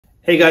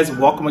Hey guys,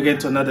 welcome again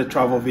to another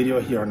travel video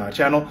here on our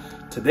channel.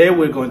 Today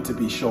we're going to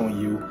be showing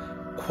you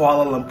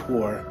Kuala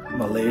Lumpur,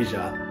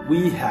 Malaysia.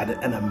 We had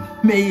an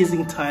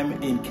amazing time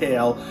in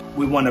KL.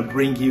 We want to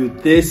bring you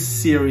this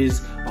series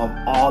of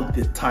all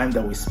the time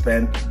that we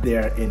spent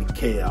there in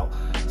KL.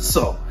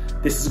 So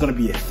this is going to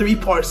be a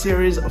three-part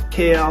series of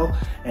KL,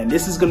 and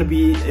this is going to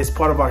be as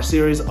part of our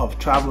series of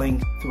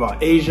traveling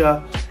throughout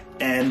Asia.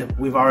 And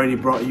we've already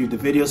brought you the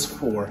videos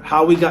for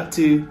how we got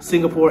to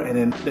Singapore and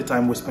then the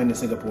time we spent in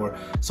Singapore.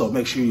 So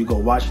make sure you go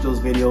watch those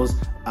videos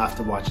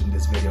after watching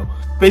this video.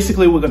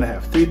 Basically, we're gonna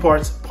have three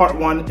parts. Part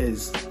one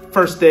is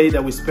first day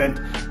that we spent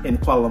in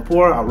Kuala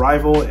Lumpur,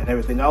 arrival and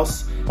everything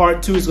else.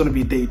 Part two is gonna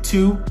be day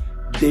two,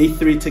 day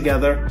three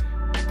together.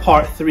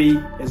 Part three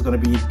is gonna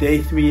be day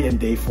three and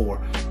day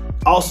four.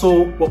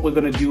 Also, what we're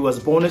gonna do as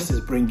bonus is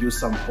bring you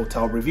some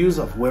hotel reviews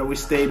of where we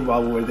stayed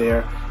while we were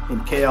there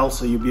in KL,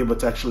 so you'll be able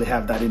to actually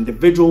have that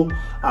individual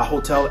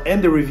hotel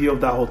and the review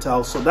of that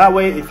hotel. So that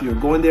way, if you're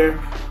going there,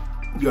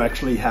 you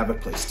actually have a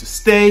place to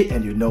stay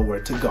and you know where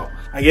to go.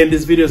 Again,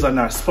 these videos are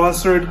not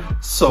sponsored,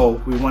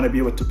 so we wanna be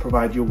able to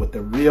provide you with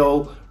a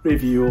real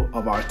review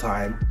of our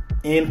time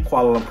in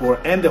Kuala Lumpur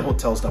and the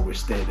hotels that we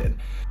stayed in.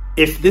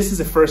 If this is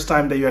the first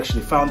time that you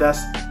actually found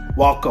us,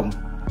 welcome.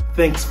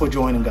 Thanks for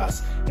joining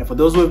us. And for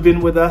those who have been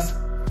with us,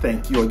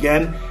 thank you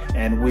again.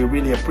 And we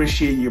really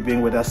appreciate you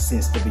being with us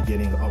since the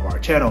beginning of our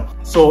channel.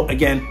 So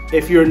again,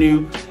 if you're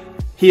new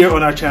here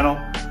on our channel,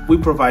 we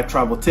provide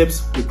travel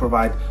tips. We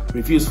provide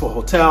reviews for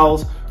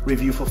hotels,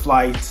 review for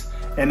flights,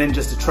 and then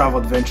just the travel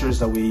adventures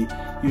that we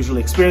usually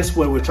experience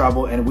when we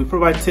travel. And we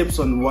provide tips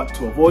on what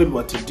to avoid,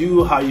 what to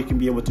do, how you can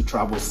be able to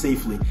travel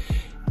safely.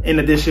 In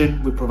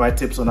addition, we provide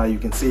tips on how you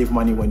can save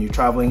money when you're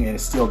traveling and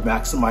still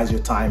maximize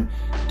your time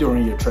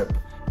during your trip.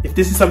 If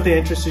this is something that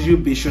interests you,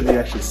 be sure that you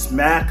actually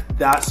smack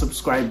that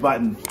subscribe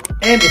button.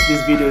 And if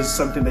this video is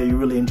something that you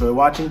really enjoy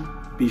watching,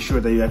 be sure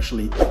that you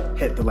actually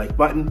hit the like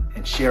button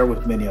and share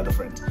with many other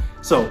friends.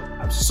 So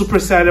I'm super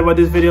excited about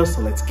this video,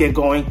 so let's get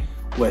going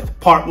with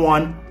part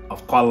one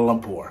of Kuala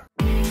Lumpur.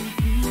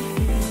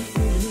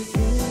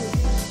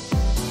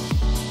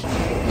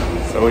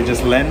 So we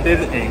just landed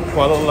in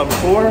Kuala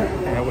Lumpur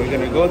and we're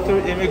gonna go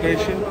through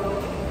immigration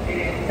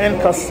and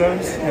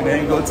customs and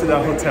then go to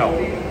the hotel.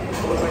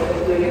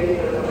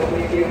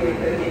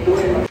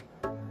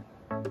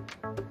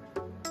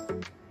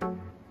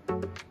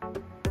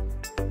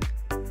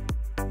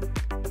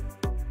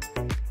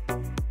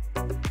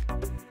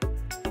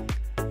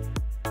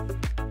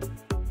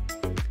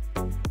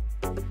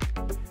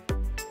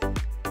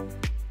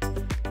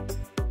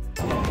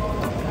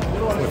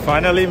 We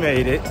finally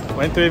made it.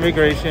 Went through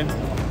immigration.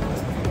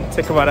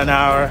 Took about an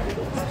hour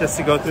just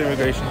to go through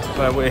immigration,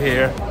 but we're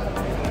here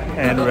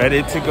and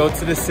ready to go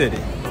to the city.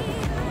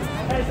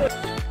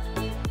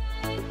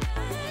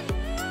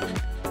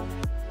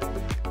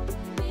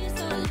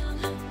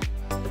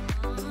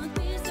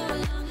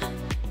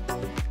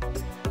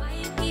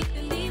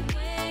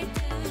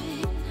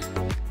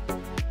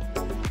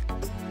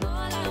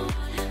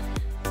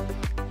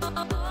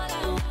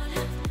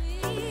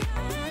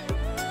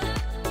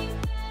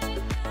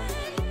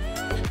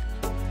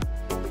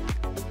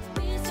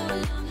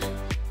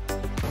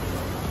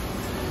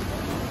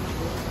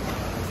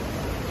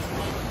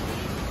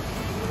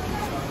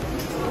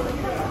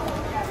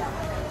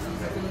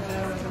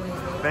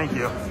 Thank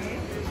you.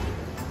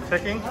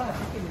 Checking.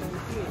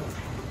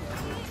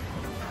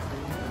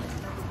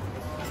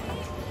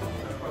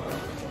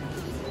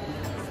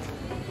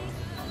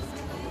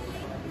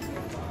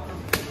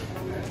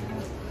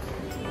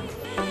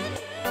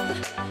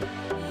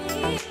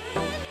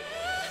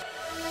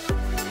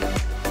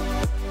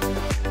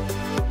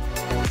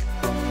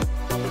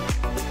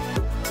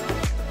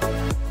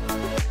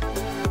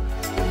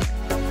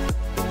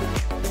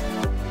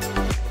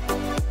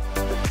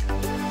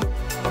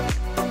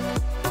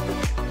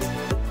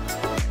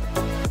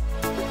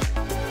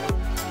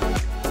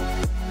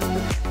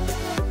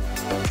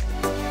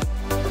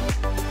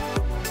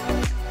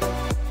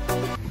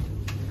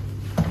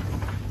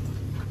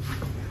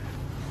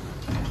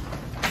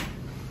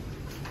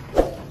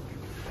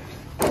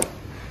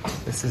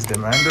 This is the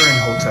Mandarin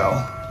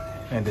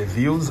Hotel and the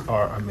views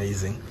are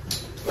amazing.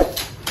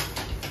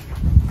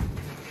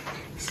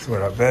 This is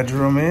where our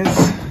bedroom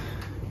is.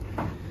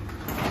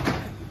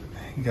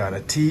 You got a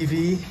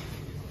TV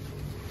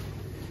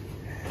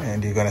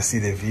and you're gonna see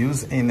the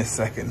views in a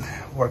second.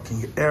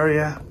 Working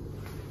area,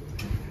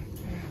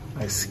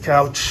 nice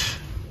couch,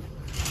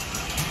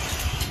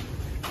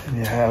 and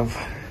you have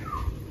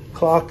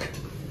clock.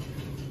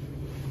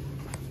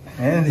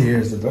 And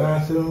here's the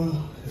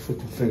bathroom, if we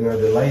can figure out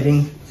the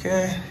lighting.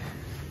 Okay,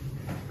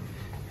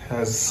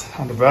 as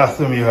on the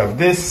bathroom you have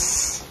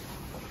this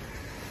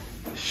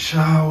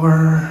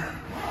shower,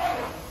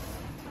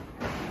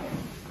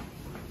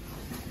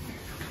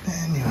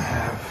 and you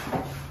have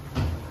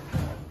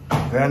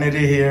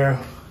vanity here.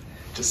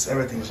 Just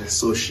everything's just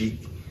so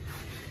chic.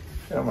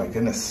 Oh my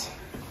goodness.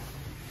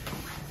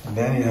 And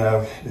then you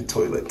have the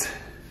toilet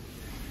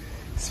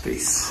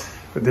space,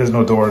 but there's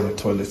no door in the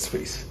toilet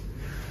space.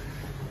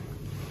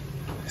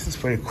 This is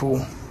pretty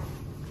cool.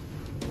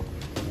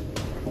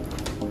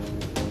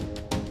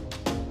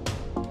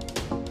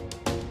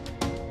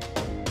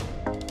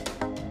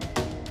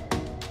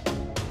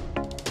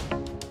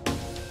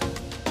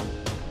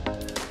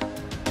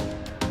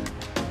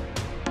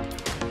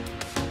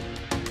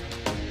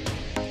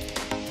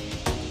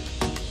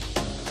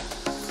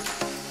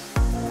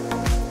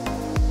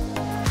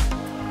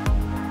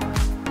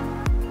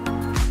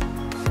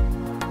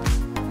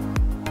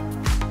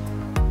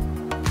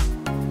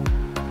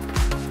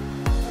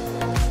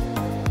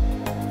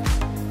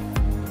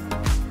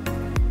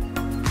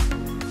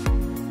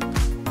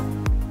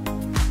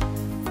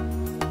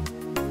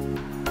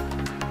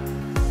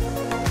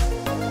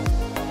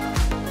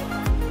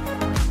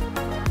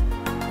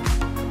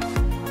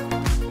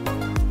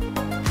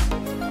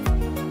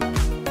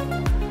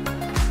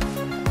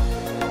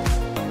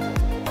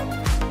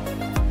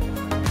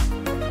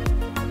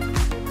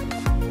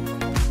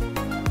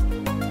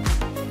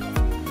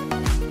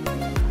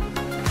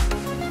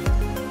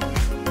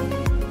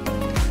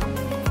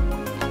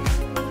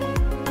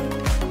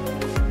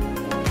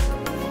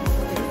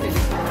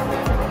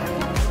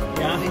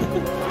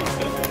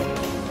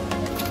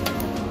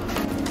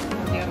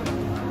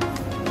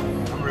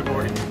 I'm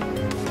recording.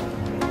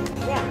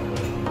 Yeah.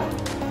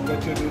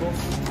 Got your noodles?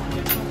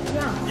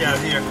 Yeah. Yeah,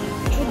 here.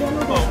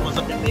 Oh, what's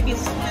up? Maybe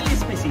it's slightly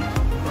spicy.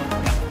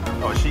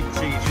 Oh, she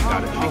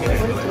got it. She can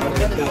handle it.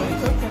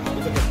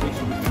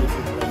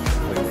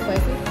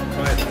 Spicy?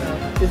 Go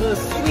ahead. It's a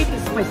sweet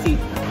and spicy.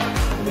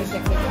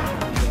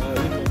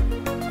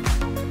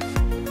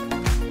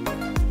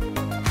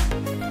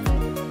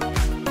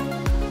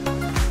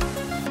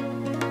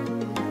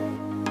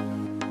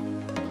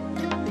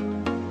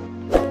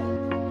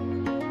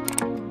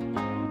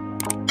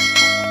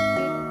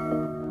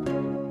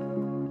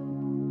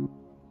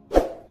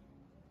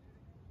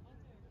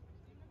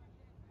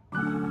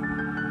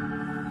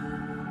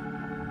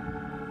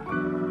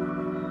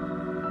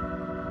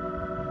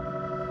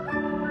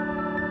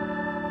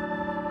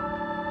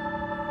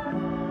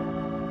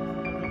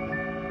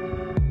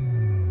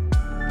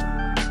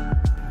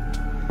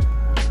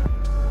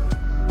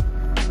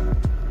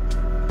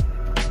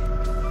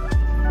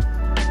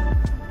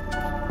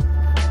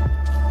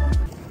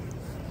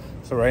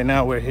 So right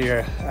now we're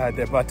here at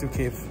the Batu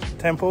Cave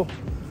Temple.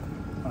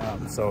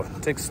 So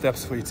it takes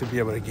steps for you to be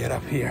able to get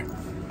up here.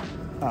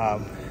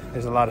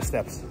 There's a lot of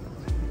steps.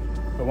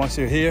 But once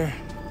you're here,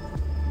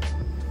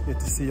 you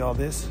get to see all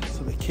this.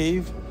 So the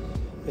cave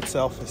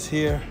itself is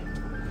here.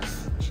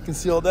 You can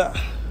see all that.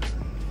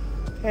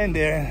 And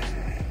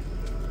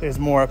there's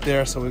more up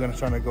there. So we're gonna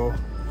try to go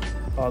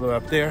all the way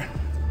up there.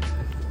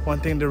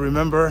 One thing to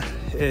remember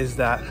is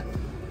that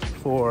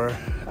for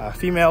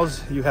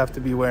females, you have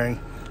to be wearing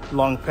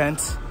long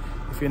pants.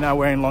 If you're not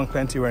wearing long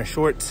pants, you're wearing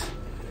shorts,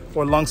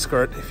 or long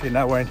skirt. If you're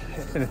not wearing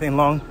anything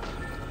long,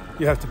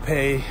 you have to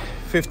pay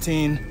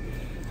 15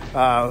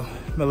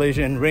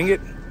 Malaysian ringgit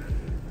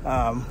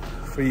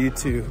for you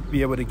to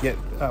be able to get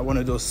one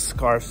of those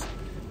scarves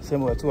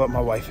similar to what my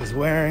wife is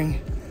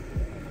wearing.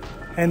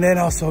 And then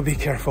also be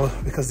careful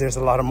because there's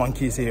a lot of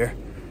monkeys here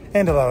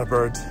and a lot of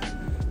birds.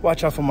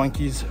 Watch out for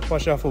monkeys,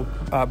 watch out for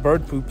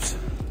bird poops,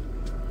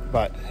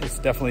 but it's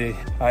definitely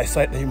a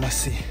sight that you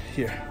must see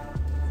here.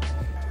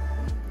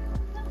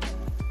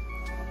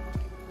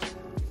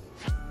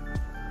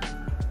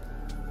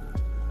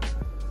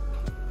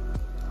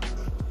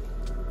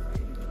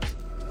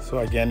 So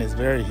again, it's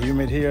very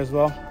humid here as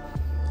well,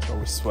 so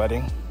we're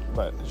sweating,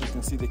 but as you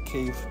can see, the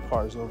cave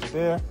part is over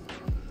there.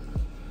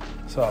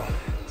 So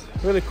it's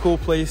a really cool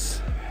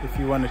place if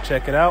you want to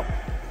check it out.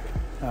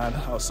 And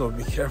also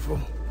be careful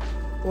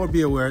or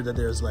be aware that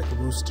there's like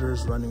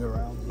roosters running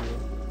around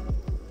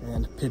here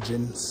and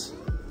pigeons.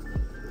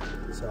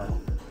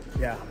 So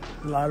yeah,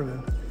 a lot of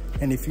them.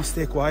 And if you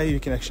stay quiet, you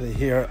can actually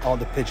hear all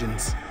the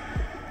pigeons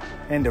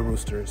and the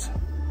roosters.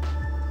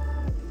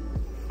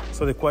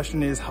 So the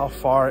question is, how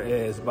far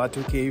is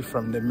Batu Cave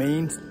from the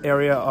main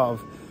area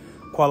of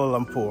Kuala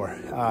Lumpur?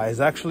 It's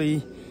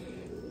actually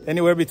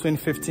anywhere between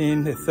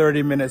 15 to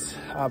 30 minutes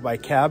by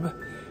cab.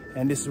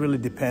 And this really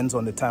depends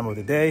on the time of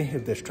the day,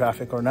 if there's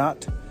traffic or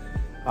not.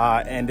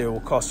 And it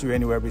will cost you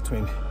anywhere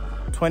between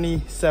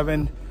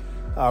 27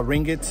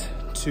 ringgit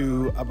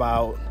to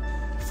about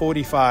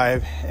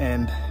 45,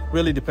 and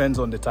really depends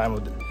on the time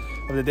of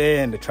the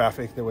day and the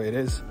traffic, the way it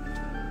is.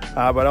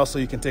 But also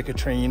you can take a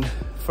train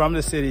from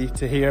the city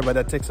to here, but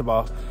that takes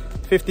about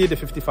 50 to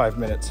 55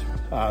 minutes,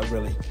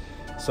 really.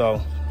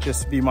 So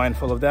just be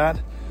mindful of that.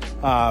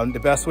 The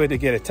best way to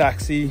get a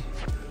taxi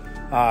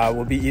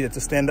will be either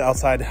to stand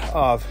outside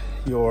of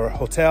your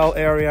hotel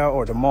area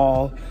or the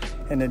mall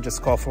and then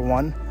just call for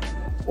one,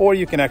 or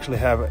you can actually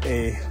have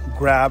a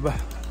Grab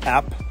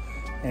app,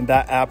 and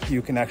that app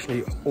you can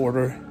actually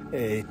order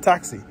a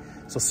taxi.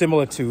 So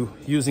similar to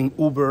using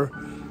Uber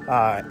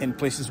in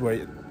places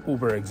where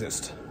Uber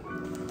exists.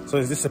 So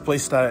is this a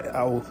place that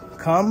I will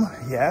come?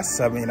 Yes,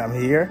 I mean, I'm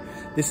here.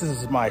 This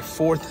is my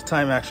 4th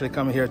time actually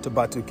coming here to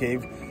Batu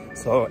Cave.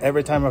 So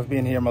every time I've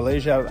been here in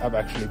Malaysia, I've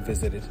actually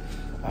visited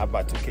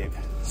Batu Cave.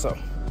 So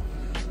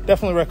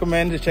definitely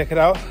recommend to check it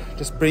out.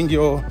 Just bring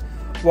your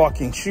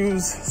walking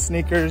shoes,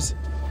 sneakers,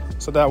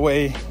 so that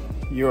way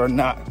you're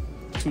not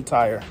too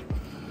tired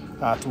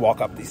to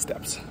walk up these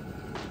steps.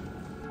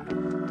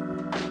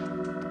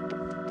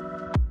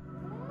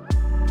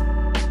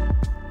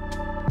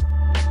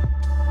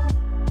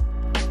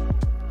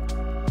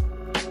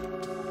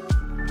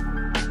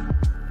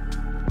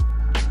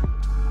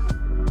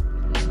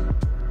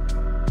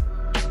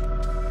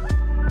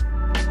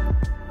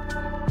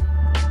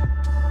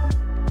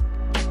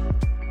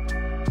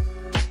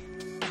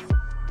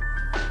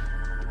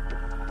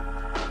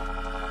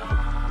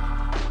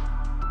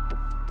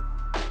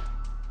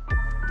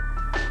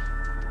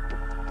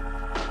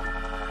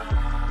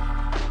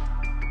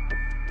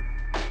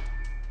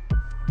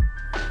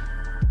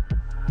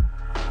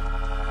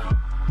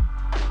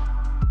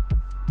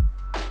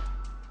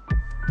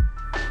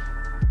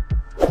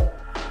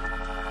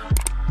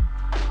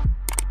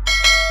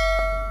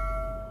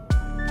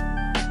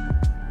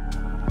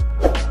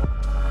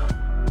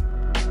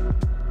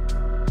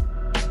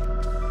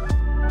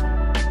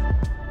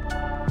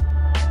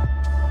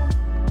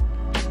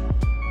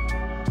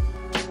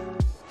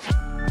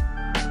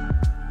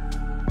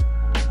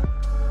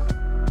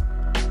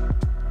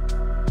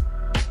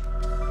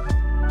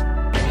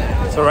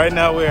 So right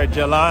now we're at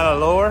Jalan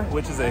Alor,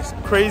 which is a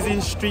crazy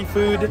street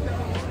food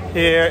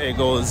here. It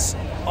goes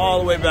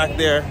all the way back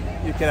there.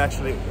 You can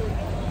actually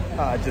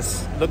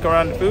just look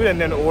around the food and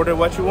then order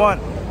what you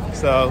want.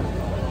 So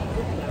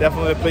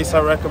definitely a place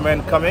I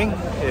recommend coming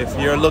if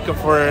you're looking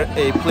for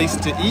a place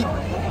to eat.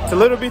 It's a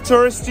little bit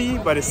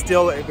touristy, but it's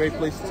still a great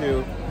place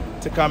to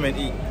come and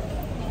eat.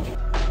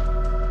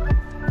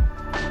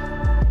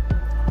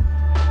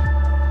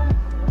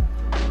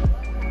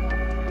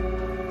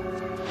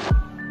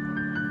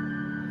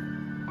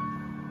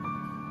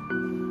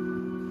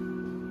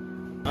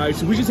 Alright,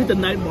 so we just hit the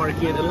night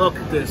market and look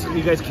at this. Are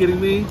you guys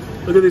kidding me?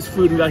 Look at this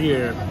food we got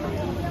here.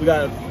 We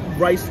got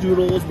rice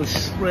noodles with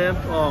shrimp.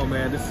 Oh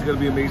man, this is gonna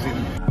be amazing.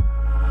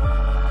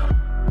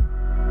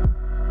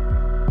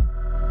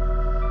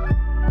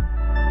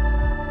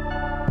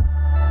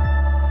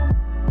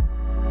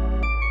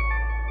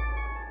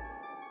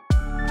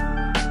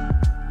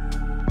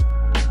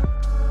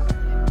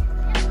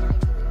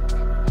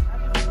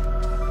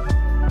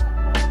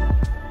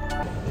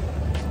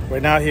 We're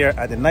now here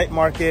at the night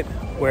market,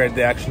 where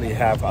they actually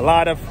have a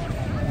lot of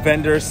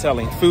vendors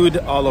selling food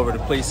all over the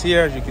place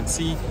here. As you can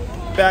see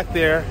back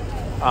there,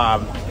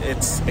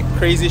 it's a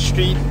crazy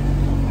street,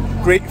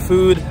 great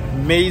food,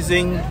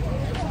 amazing,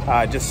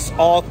 just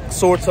all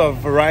sorts of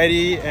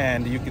variety,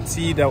 and you can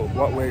see that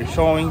what we're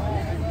showing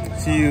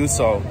to you.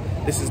 So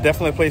this is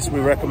definitely a place we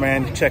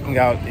recommend checking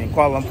out in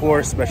Kuala Lumpur,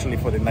 especially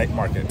for the night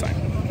market time.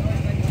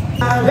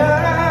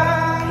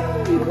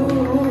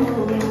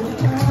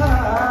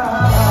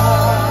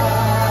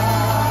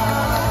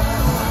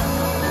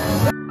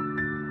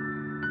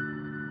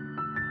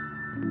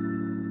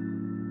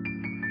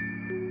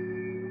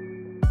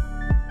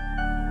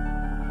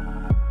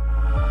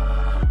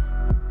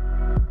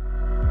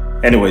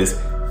 Anyways,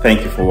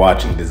 thank you for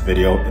watching this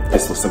video. If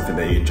this was something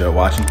that you enjoyed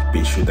watching,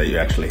 be sure that you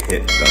actually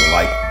hit the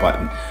like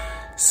button.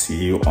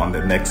 See you on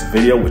the next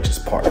video, which is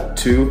part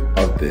 2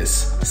 of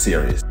this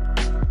series.